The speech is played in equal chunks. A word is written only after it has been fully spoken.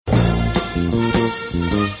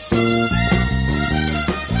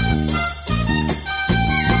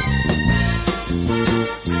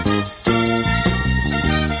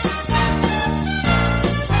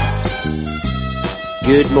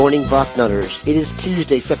Good morning, Bucknutters. It is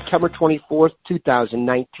Tuesday, September 24th,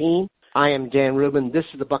 2019. I am Dan Rubin. This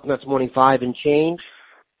is the Bucknuts Morning 5 and Change.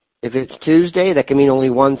 If it's Tuesday, that can mean only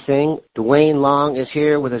one thing. Duane Long is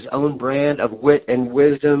here with his own brand of wit and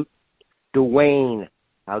wisdom. Duane,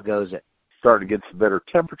 how goes it? Starting to get some better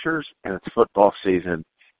temperatures, and it's football season,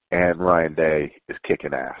 and Ryan Day is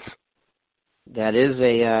kicking ass. That is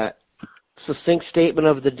a succinct statement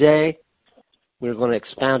of the day. We're going to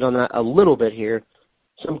expound on that a little bit here.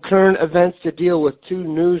 Some current events to deal with, two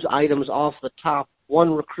news items off the top.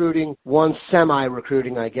 One recruiting, one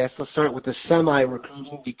semi-recruiting, I guess. Let's start with the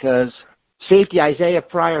semi-recruiting because safety Isaiah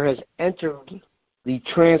Pryor has entered the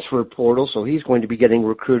transfer portal, so he's going to be getting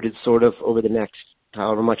recruited sort of over the next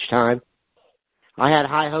however much time. I had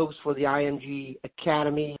high hopes for the IMG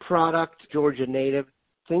Academy product, Georgia native.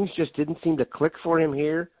 Things just didn't seem to click for him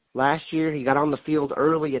here. Last year, he got on the field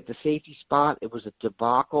early at the safety spot. It was a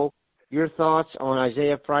debacle. Your thoughts on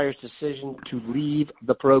Isaiah Pryor's decision to leave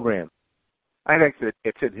the program? I think that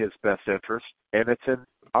it's in his best interest, and it's in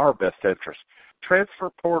our best interest.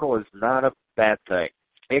 Transfer portal is not a bad thing.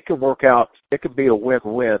 It can work out. It can be a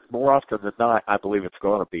win-win. More often than not, I believe it's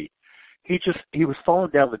going to be. He was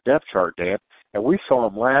falling down the depth chart, Dan, and we saw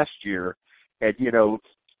him last year. And, you know,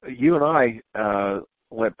 you and I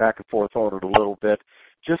went back and forth on it a little bit.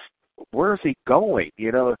 Just where is he going?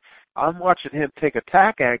 You know, I'm watching him take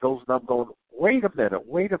attack angles, and I'm going, wait a minute.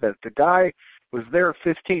 The guy was there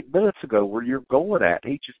 15 minutes ago where you're going at.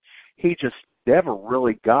 He just never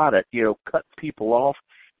really got it, you know, cutting people off,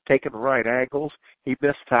 taking the right angles. He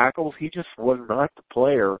missed tackles. He just was not the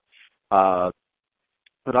player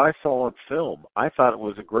that I saw on film. I thought it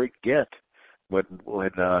was a great get when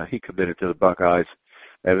he committed to the Buckeyes,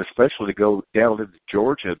 and especially to go down into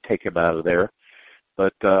Georgia and take him out of there.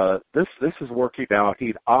 But this is working out.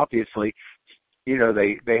 He obviously, you know,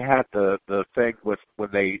 they had the thing with when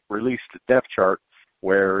they released the depth chart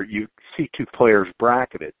where you see two players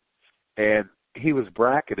bracketed, and he was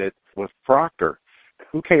bracketed with Proctor,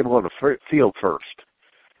 who came on the field first.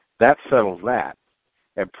 That settles that,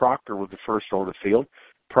 and Proctor was the first on the field.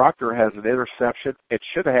 Proctor has an interception. It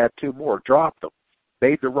should have had two more. Dropped them.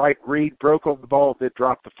 Made the right read, broke on the ball, then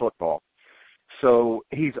dropped the football. So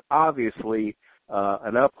he's obviously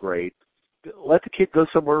an upgrade. Let the kid go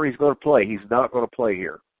somewhere he's going to play. He's not going to play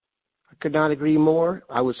here. I could not agree more.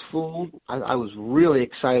 I was fooled. I was really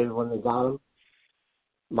excited when they got him.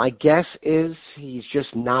 My guess is he's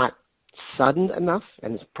just not sudden enough,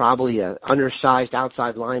 and it's probably an undersized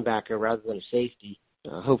outside linebacker rather than a safety.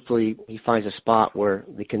 Hopefully he finds a spot where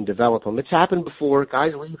they can develop him. It's happened before.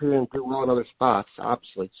 Guys leave here and do well in other spots,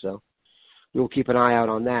 obviously, so we'll keep an eye out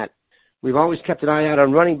on that. We've always kept an eye out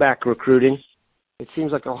on running back recruiting. It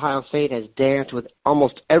seems like Ohio State has danced with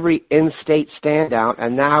almost every in-state standout,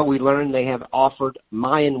 and now we learn they have offered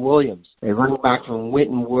Miyan Williams, a running back from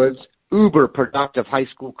Winton Woods, uber productive high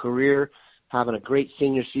school career, having a great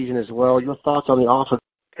senior season as well. Your thoughts on the offer?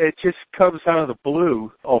 It just comes out of the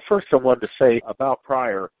blue. Oh, first I wanted to say about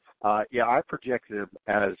Pryor, I projected him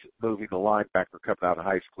as moving the linebacker coming out of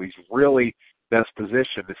high school. He's really best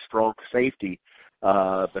positioned as strong safety,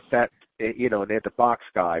 but that, you know, an in-the-box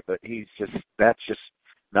guy, but that's just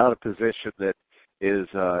not a position that is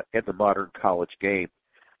in the modern college game.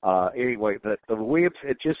 Anyway, the Williams,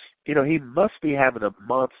 it just, you know, he must be having a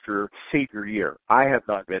monster senior year. I have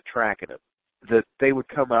not been tracking him. That they would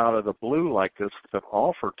come out of the blue like this with an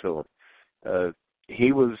offer to him.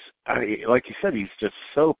 He was, like you said, he's just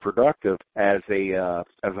so productive as a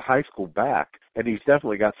high school back, and he's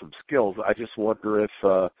definitely got some skills. I just wonder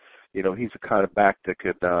if, you know, he's the kind of back that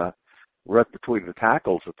could run between the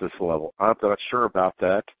tackles at this level. I'm not sure about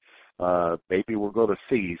that. Maybe we're going to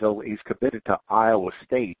see. He's committed to Iowa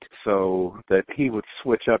State, so that he would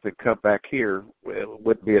switch up and come back here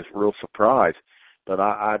wouldn't be a real surprise. But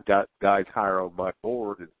I've got guys higher on my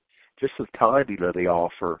board, and just the timing of the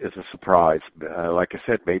offer is a surprise. Like I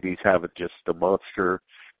said, maybe he's having just a monster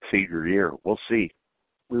senior year. We'll see.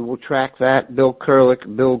 We will track that. Bill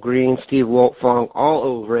Kurlick, Bill Green, Steve Wolfong, all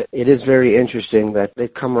over it. It is very interesting that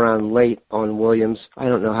they've come around late on Williams. I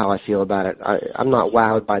don't know how I feel about it. I'm not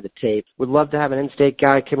wowed by the tape. Would love to have an in-state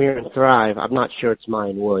guy come here and thrive. I'm not sure it's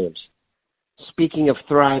Miyan Williams. Speaking of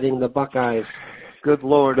thriving, the Buckeyes, good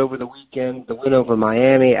Lord, over the weekend, the win over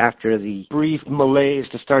Miami after the brief malaise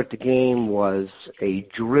to start the game was a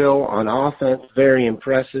drill on offense, very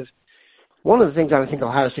impressive. One of the things I think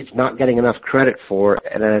Ohio State's not getting enough credit for,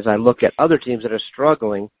 and as I look at other teams that are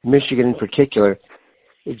struggling, Michigan in particular,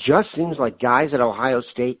 it just seems like guys at Ohio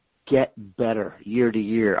State get better year to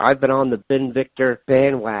year. I've been on the Ben Victor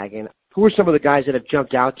bandwagon. Who are some of the guys that have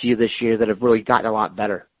jumped out to you this year that have really gotten a lot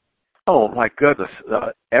better? Oh my goodness!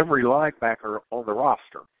 Every linebacker on the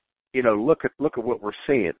roster. Look at what we're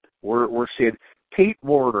seeing. We're seeing Pete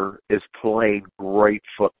Warner is playing great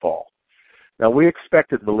football. Now we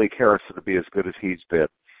expected Malik Harrison to be as good as he's been.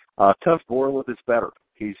 Tuff Borland is better.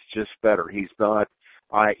 He's just better. He's not.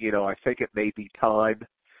 I think it may be time.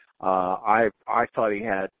 I thought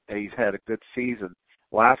he's had a good season.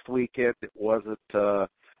 Last weekend it wasn't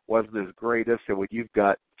his greatest, and when you've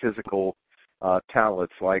got physical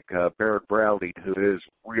talents like Barrett Browning, who is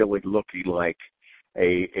really looking like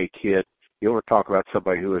a kid, you want to talk about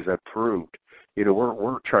somebody who has improved.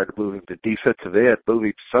 We're trying to move him to defensive end, move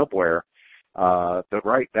him somewhere. But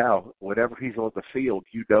right now, whenever he's on the field,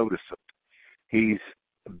 you notice him. He's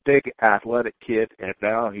a big athletic kid, and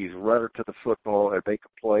now he's running to the football and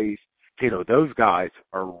making plays. Those guys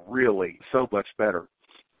are really so much better.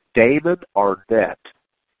 Damon Arnett,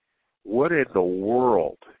 what in the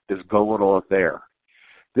world is going on there?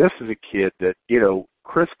 This is a kid that,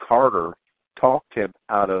 Chris Carter talked him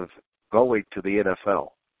out of going to the NFL.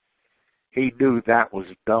 He knew that was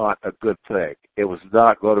not a good thing. It was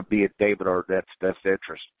not going to be in Damon Arnett's best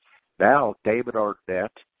interest. Now, Damon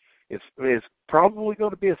Arnett is probably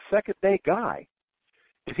going to be a second-day guy.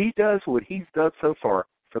 If he does what he's done so far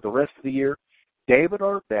for the rest of the year, Damon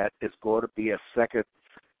Arnett is going to be a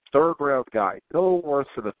third-round guy. No worse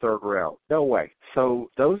than a third round. No way. So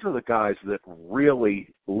those are the guys that really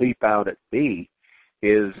leap out at me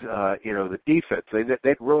is, the defense. They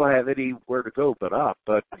didn't really have anywhere to go but up.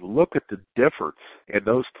 But look at the difference in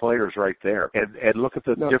those players right there. And look at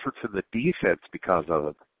the difference in the defense because of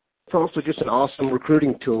it. It's also just an awesome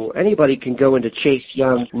recruiting tool. Anybody can go into Chase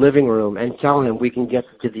Young's living room and tell him we can get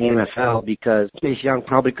to the NFL because Chase Young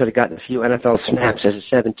probably could have gotten a few NFL snaps as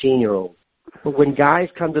a 17-year-old. But when guys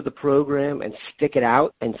come to the program and stick it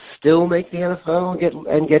out and still make the NFL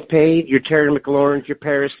and get paid, your Terry McLaurins, your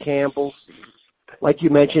Paris Campbells, like you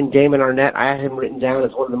mentioned, Damon Arnett, I had him written down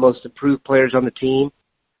as one of the most improved players on the team.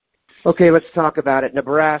 Okay, let's talk about it.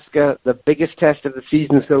 Nebraska, the biggest test of the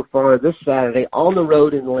season so far this Saturday on the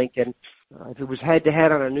road in Lincoln. If it was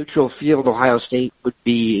head-to-head on a neutral field, Ohio State would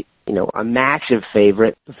be, a massive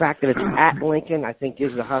favorite. The fact that it's at Lincoln, I think,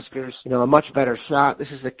 gives the Huskers, a much better shot. This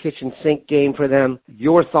is a kitchen sink game for them.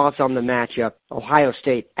 Your thoughts on the matchup, Ohio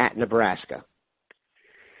State at Nebraska?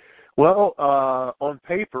 Well, on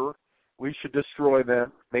paper, we should destroy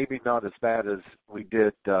them. Maybe not as bad as we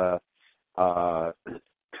did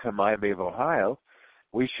Miami of Ohio.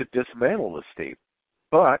 We should dismantle this team.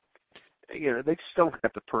 But, they just don't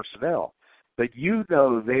have the personnel. But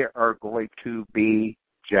they are going to be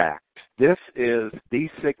jacked. This is the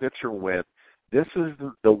signature win. This is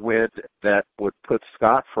the win that would put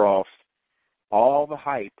Scott Frost, all the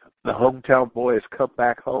hype, the hometown boy has come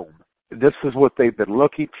back home. This is what they've been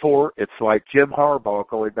looking for. It's like Jim Harbaugh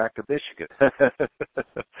going back to Michigan.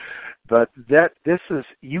 But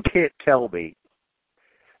you can't tell me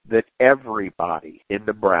that everybody in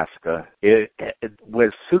Nebraska, as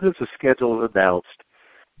soon as the schedule is announced,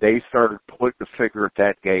 they started pointing the finger at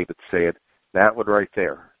that game and saying, that one right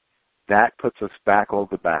there, that puts us back on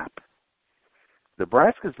the map.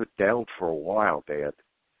 Nebraska's been down for a while, Dan.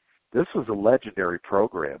 This was a legendary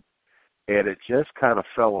program, and it just kind of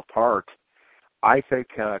fell apart. I think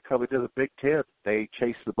coming to the Big Ten, they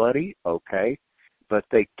chased the money, okay, but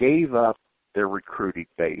they gave up their recruiting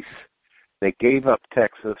base. They gave up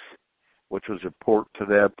Texas, which was important to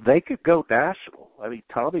them. They could go national. I mean,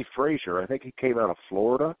 Tommy Frazier, I think he came out of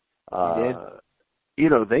Florida. He did.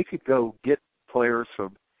 They could go get players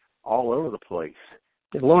from all over the place.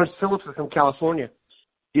 And Lawrence Phillips is from California.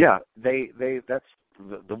 Yeah, that's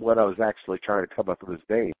the one I was actually trying to come up with his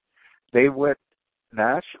name. They went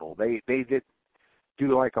national. They did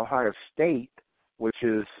do like Ohio State, which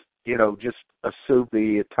is, just assume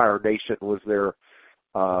the entire nation was their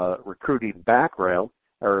recruiting background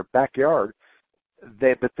or backyard.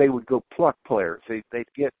 But they would go pluck players. They'd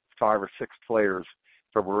get 5 or 6 players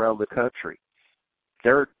from around the country.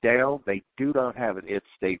 They're down. They do not have an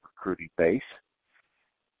in-state recruiting base.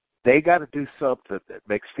 They got to do something that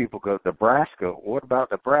makes people go, Nebraska, what about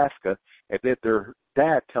Nebraska? And then their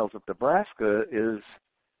dad tells them Nebraska is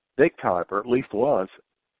big time, or at least was.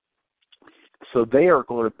 So they are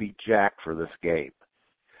going to be jacked for this game.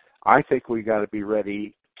 I think we got to be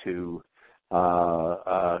ready to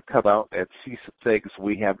come out and see some things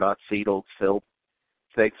we have not seen on film,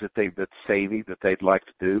 things that they've been saving that they'd like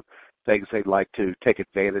to do. things they'd like to take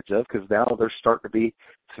advantage of, because now they're starting to be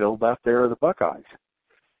filmed out there in the Buckeyes.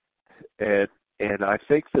 And I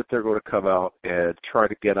think that they're going to come out and try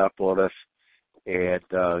to get up on us and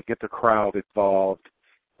get the crowd involved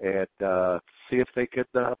and see if they can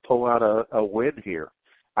pull out a win here.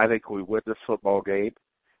 I think we win this football game.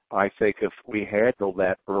 I think if we handle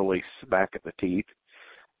that early smack in the teeth,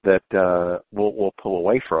 that we'll pull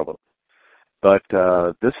away from them. But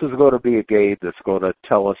this is going to be a game that's going to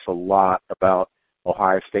tell us a lot about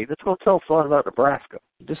Ohio State. It's going to tell us a lot about Nebraska.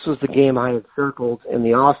 This was the game I had circled in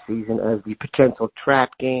the off season as the potential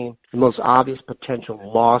trap game, the most obvious potential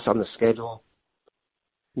loss on the schedule.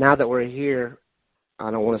 Now that we're here,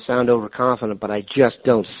 I don't want to sound overconfident, but I just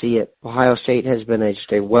don't see it. Ohio State has been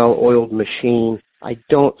just a well-oiled machine. I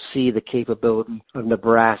don't see the capability of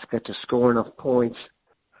Nebraska to score enough points.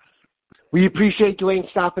 We appreciate Duane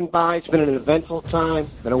stopping by. It's been an eventful time,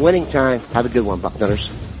 been a winning time. Have a good one, Bucknutters.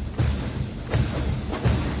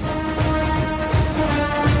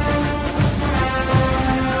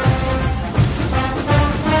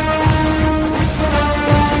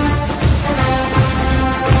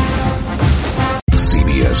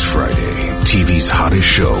 Friday. TV's hottest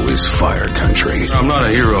show is Fire Country. I'm not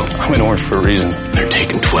a hero. I'm in orange for a reason. They're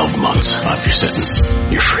taking 12 months off your sentence.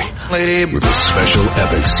 You're free. Lady, with a special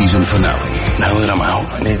epic season finale. Now that I'm out,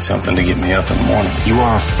 I need something to get me up in the morning. You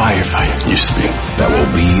are a firefighter. Used to be. That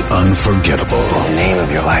will be unforgettable. In the name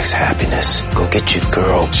of your life's happiness, go get your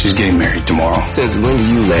girl. She's getting married tomorrow. Since when do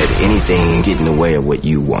you let anything get in the way of what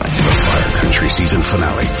you want? The Fire Country season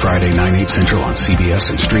finale, Friday, 9/8 Central on CBS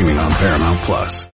and streaming on Paramount+.